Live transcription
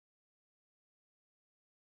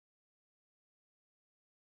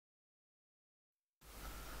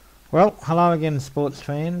Well, hello again sports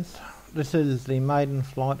fans. This is the maiden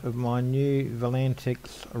flight of my new Matek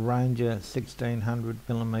Ranger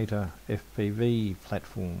 1600mm FPV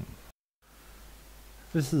platform.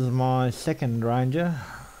 This is my second Ranger.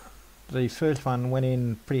 The first one went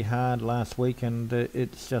in pretty hard last week and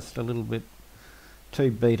it's just a little bit too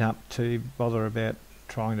beat up to bother about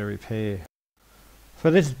trying to repair. For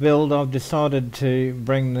this build I've decided to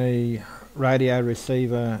bring the radio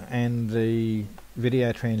receiver and the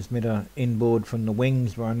video transmitter inboard from the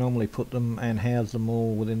wings where I normally put them and house them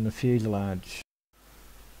all within the fuselage.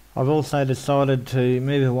 I've also decided to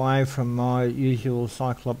move away from my usual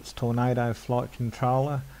Cyclops Tornado flight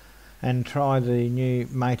controller and try the new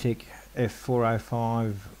Matek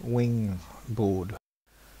F405-WING board.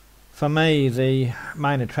 For me, the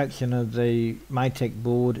main attraction of the Matek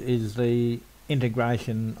board is the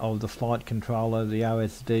integration of the flight controller, the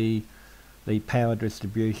OSD, the power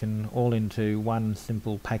distribution, all into one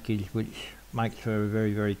simple package which makes for a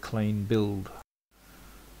very clean build.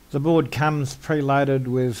 The board comes preloaded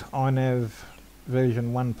with INAV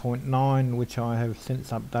version 1.9, which I have since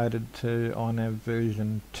updated to INAV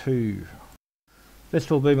version 2. This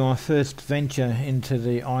will be my first venture into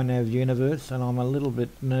the INAV universe and I'm a little bit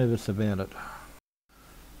nervous about it.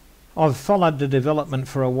 I've followed the development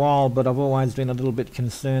for a while, but I've always been a little bit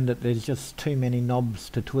concerned that there's just too many knobs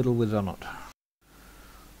to twiddle with on it.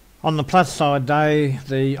 On the plus side though,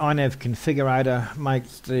 the INAV configurator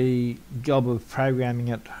makes the job of programming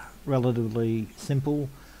it relatively simple,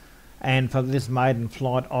 and for this maiden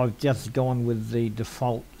flight I've just gone with the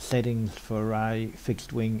default settings for a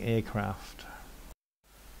fixed wing aircraft.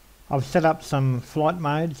 I've set up some flight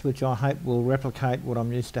modes which I hope will replicate what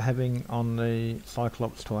I'm used to having on the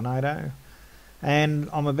Cyclops Tornado, and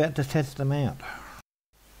I'm about to test them out.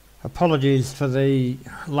 Apologies for the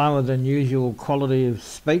lower than usual quality of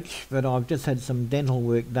speech, but I've just had some dental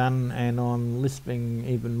work done and I'm lisping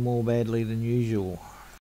even more badly than usual.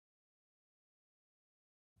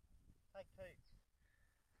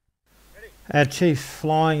 Our chief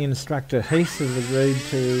flying instructor Heath has agreed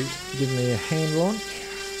to give me a hand launch,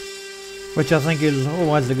 which I think is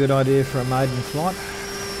always a good idea for a maiden flight,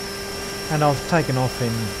 and I've taken off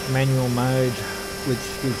in manual mode, which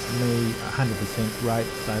gives me 100%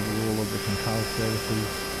 rates over all of the control surfaces,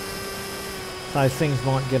 so things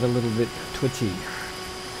might get a little bit twitchy.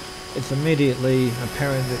 It's immediately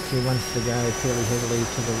apparent that she wants to go fairly heavily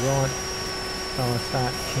to the right, so I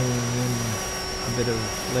start keying in a bit of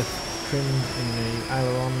left trim in the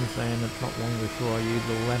ailerons, and it's not long before I use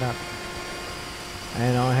all that up.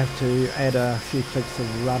 And I have to add a few clicks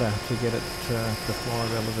of rudder to get it to fly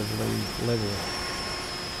relatively level.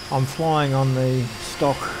 I'm flying on the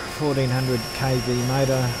stock 1400 kV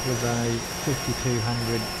motor with a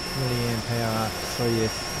 5200 mAh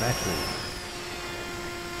 3S battery.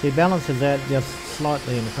 She balances out just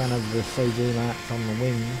slightly in front of the CG marks on the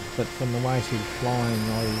wing, but from the way she's flying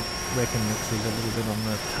I reckon that she's a little bit on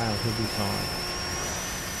the tail heavy side.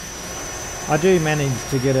 I do manage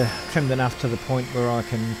to get her trimmed enough to the point where I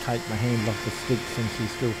can take my hands off the sticks and she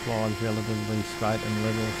still flies relatively straight and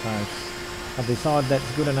level, so I decide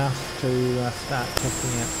that's good enough to start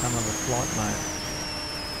testing out some of the flight mode.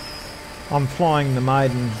 I'm flying the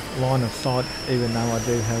Maiden line of sight even though I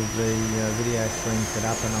do have the video screen set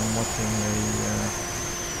up and I'm watching the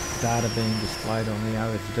data being displayed on the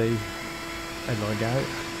OSD as I go.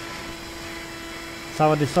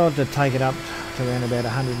 So I decided to take it up to around about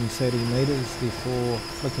 130 metres before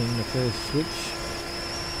flicking the first switch.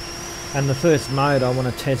 And the first mode I want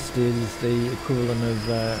to test is the equivalent of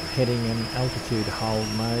heading and altitude hold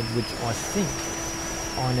mode, which I think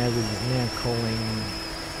INAV is now calling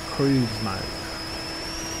cruise mode.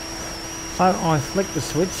 So I flick the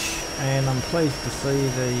switch and I'm pleased to see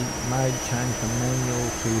the mode change from manual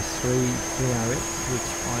to 3 CRS, which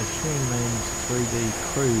I assume means 3D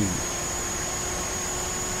cruise.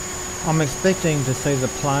 I'm expecting to see the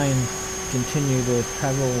plane continue to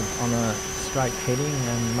travel on a straight heading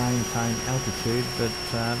and maintain altitude, but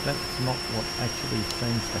that's not what actually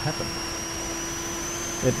seems to happen.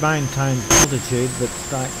 It maintains altitude but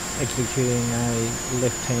starts executing a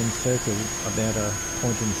left-hand circle about a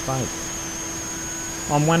point in space.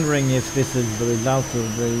 I'm wondering if this is the result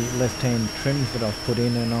of the left-hand trims that I've put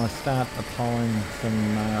in, and I start applying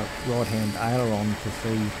some right-hand aileron to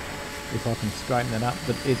see if I can straighten it up,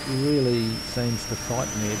 but it really seems to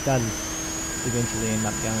frighten me. It does eventually end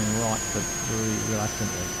up going right, but very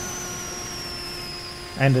reluctantly.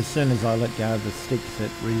 And as soon as I let go of the sticks,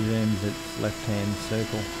 it resumes its left-hand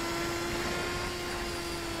circle.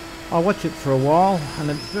 I watch it for a while and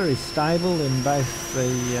it's very stable in both the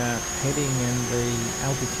heading and the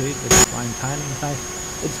altitude that it's maintaining. So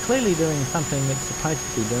it's clearly doing something it's supposed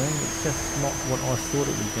to be doing, it's just not what I thought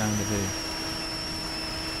it was going to do.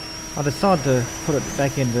 I decided to put it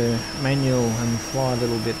back into manual and fly a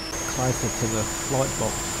little bit closer to the flight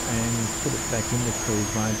box and put it back into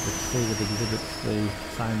cruise mode to see if it exhibits the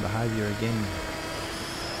same behaviour again.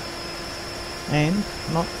 And,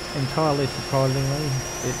 not entirely surprisingly,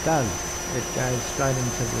 it does. It goes straight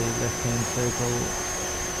into the left-hand circle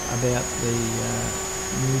about the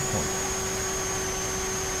new point.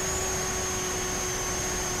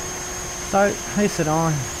 So, Heath and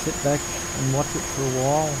I sit back and watch it for a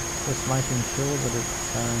while, just making sure that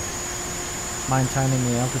it's maintaining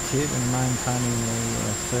the altitude and maintaining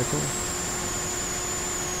the circle.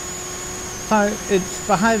 So, it's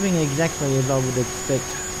behaving exactly as I would expect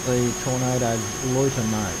the Tornado's loiter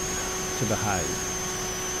mode to behave.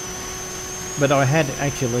 But I had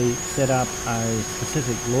actually set up a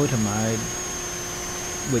specific loiter mode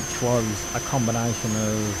which was a combination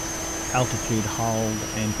of altitude hold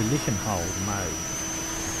and position hold mode.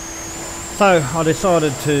 So I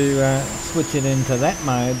decided to switch it into that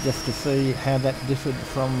mode just to see how that differed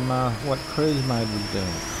from what cruise mode was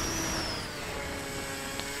doing.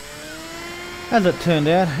 As it turned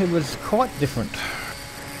out, it was quite different.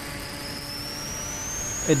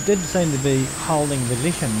 It did seem to be holding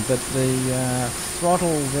position, but the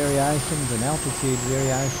throttle variations and altitude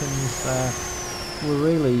variations were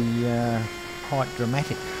really quite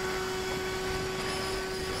dramatic.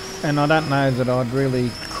 And I don't know that I'd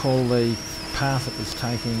really call the path it was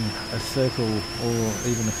taking a circle or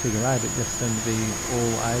even a figure eight. It just seemed to be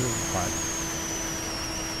all over the place.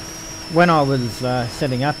 When I was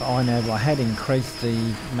setting up INAV, I had increased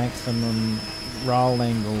the maximum roll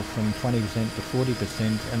angle from 20% to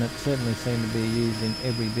 40%, and it certainly seemed to be using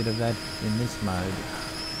every bit of that in this mode.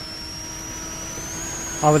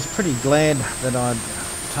 I was pretty glad that I'd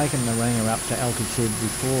taken the Ranger up to altitude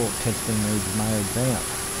before testing these modes out.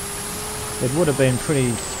 It would have been pretty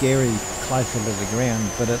scary closer to the ground,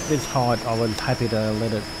 but at this height I was happy to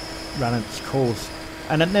let it run its course,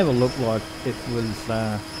 and it never looked like it was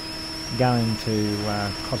going to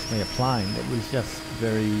cost me a plane. It was just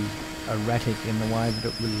very erratic in the way that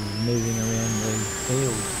it was moving around the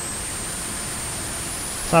field.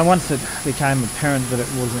 So once it became apparent that it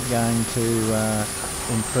wasn't going to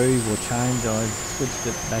improve or change, I switched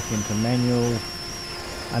it back into manual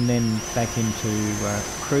and then back into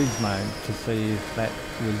cruise mode to see if that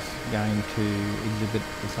was going to exhibit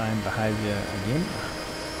the same behaviour again.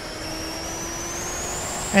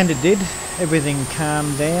 And it did. Everything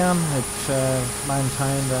calmed down. It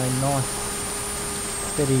maintained a nice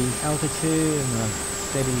steady altitude and a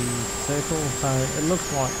steady circle, so it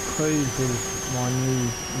looks like cruise is my new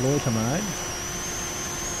loiter mode.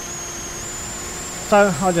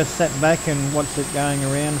 So I just sat back and watched it going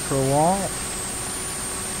around for a while,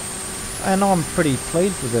 and I'm pretty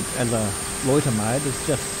pleased with it as a loiter mode. It's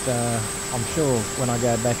just, I'm sure when I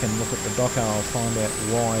go back and look at the docker I'll find out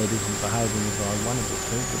why it isn't behaving as I wanted it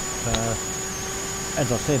to, but as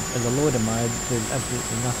I said, as a loiter mode there's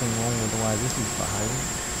absolutely nothing wrong with the way this is behaving.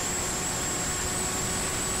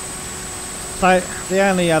 So the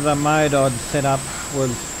only other mode I'd set up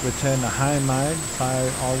was return to home mode, so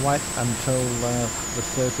I'll wait until the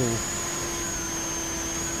circle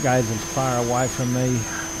goes as far away from me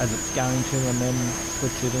as it's going to, and then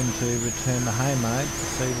switch it into return to home mode to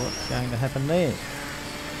see what's going to happen there.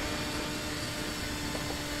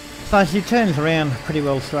 So she turns around pretty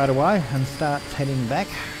well straight away and starts heading back,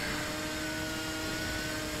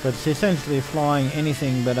 but she seems to be flying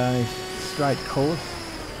anything but a straight course,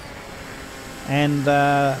 and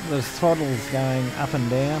the throttle's going up and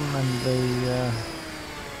down and the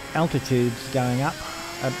altitude's going up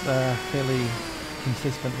at a fairly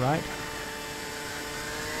consistent rate.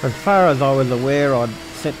 As far as I was aware, I'd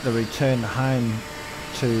set the return home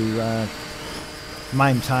to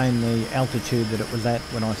maintain the altitude that it was at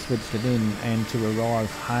when I switched it in, and to arrive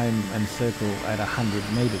home and circle at 100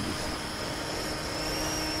 metres.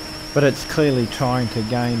 But it's clearly trying to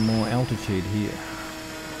gain more altitude here,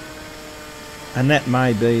 and that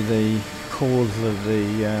may be the cause of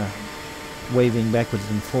the weaving backwards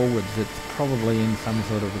and forwards. It's probably in some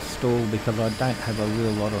sort of a stall because I don't have a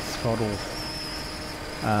real lot of throttle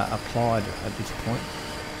applied at this point.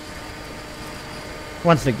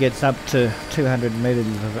 Once it gets up to 200 metres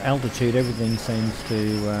of altitude, everything seems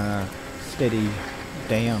to steady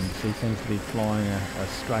down. She seems to be flying a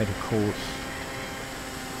straighter course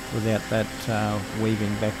without that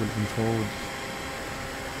weaving backwards and forwards.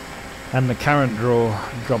 And the current draw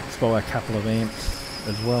drops by a couple of amps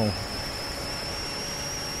as well.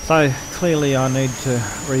 So clearly I need to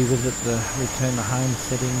revisit the return to home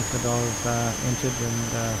settings that I've entered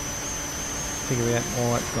and figure out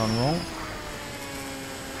why it's gone wrong.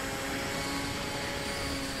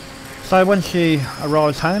 So when she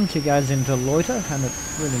arrives home, she goes into loiter, and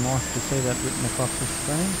it's really nice to see that written across the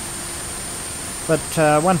screen.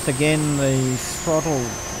 But once again the throttle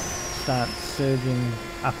starts surging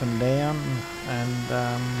up and down,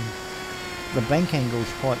 and the bank angle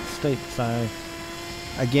is quite steep, so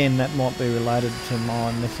again that might be related to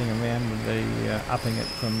my messing around with the upping it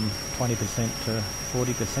from 20% to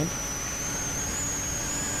 40%.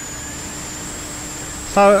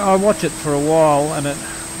 So I watch it for a while and it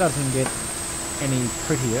doesn't get any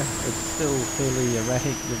prettier. It's still fairly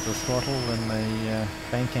erratic with the throttle and the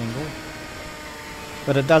bank angle,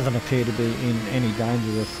 but it doesn't appear to be in any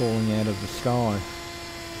danger of falling out of the sky.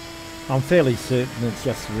 I'm fairly certain it's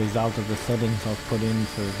just a result of the settings I've put in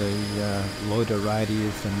for the loiter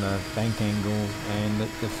radius and the bank angle, and it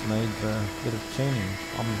just needs a bit of tuning.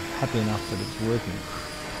 I'm happy enough that it's working.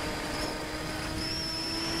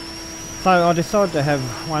 So I decided to have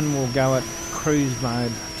one more go at cruise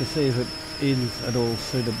mode to see if it is at all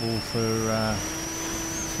suitable for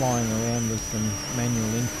flying around with some manual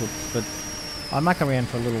inputs. But I muck around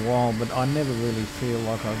for a little while, but I never really feel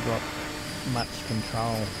like I've got much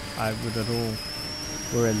control over it at all,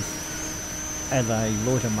 whereas as a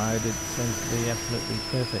loiter mode it seems to be absolutely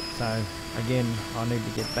perfect. So again, I need to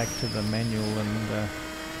get back to the manual and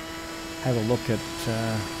have a look at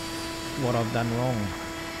what I've done wrong.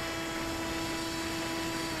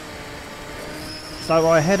 So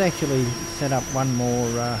I had actually set up one more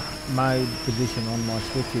mode position on my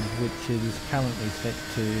switches, which is currently set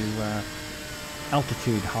to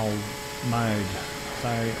altitude hold mode. So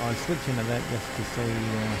I switch into that just to see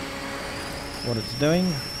what it's doing,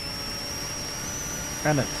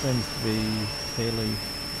 and it seems to be fairly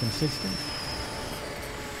consistent.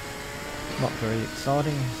 Not very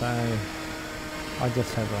exciting, so I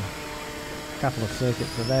just have a couple of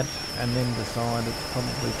circuits of that and then decide it's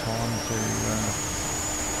probably time to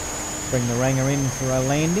bring the Ranger in for a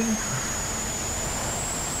landing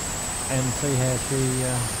and see how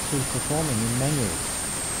she's performing in manual.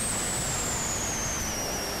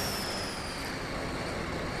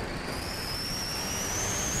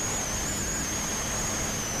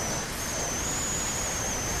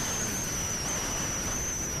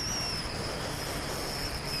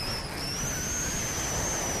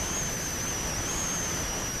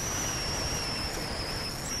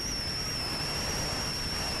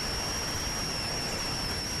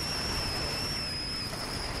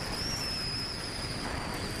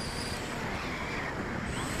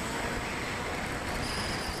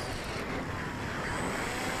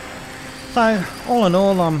 So all in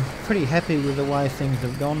all, I'm pretty happy with the way things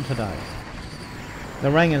have gone today. The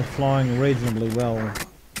Ranger's flying reasonably well,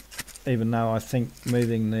 even though I think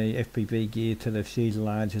moving the FPV gear to the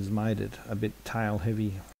fuselage has made it a bit tail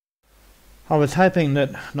heavy. I was hoping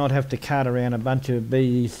that not have to cart around a bunch of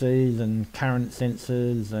BECs and current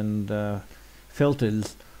sensors and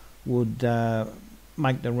filters would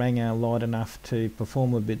make the Ranger light enough to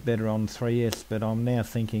perform a bit better on 3S, but I'm now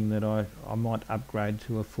thinking that I might upgrade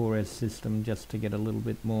to a 4S system just to get a little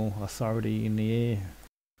bit more authority in the air.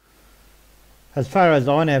 As far as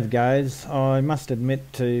INAV goes, I must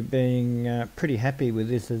admit to being pretty happy with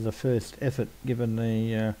this as a first effort, given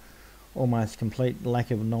the almost complete lack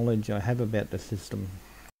of knowledge I have about the system.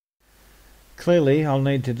 Clearly I'll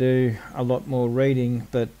need to do a lot more reading,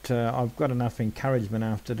 but I've got enough encouragement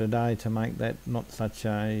after today to make that not such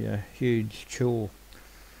a huge chore.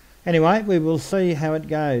 Anyway, we will see how it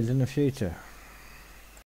goes in the future.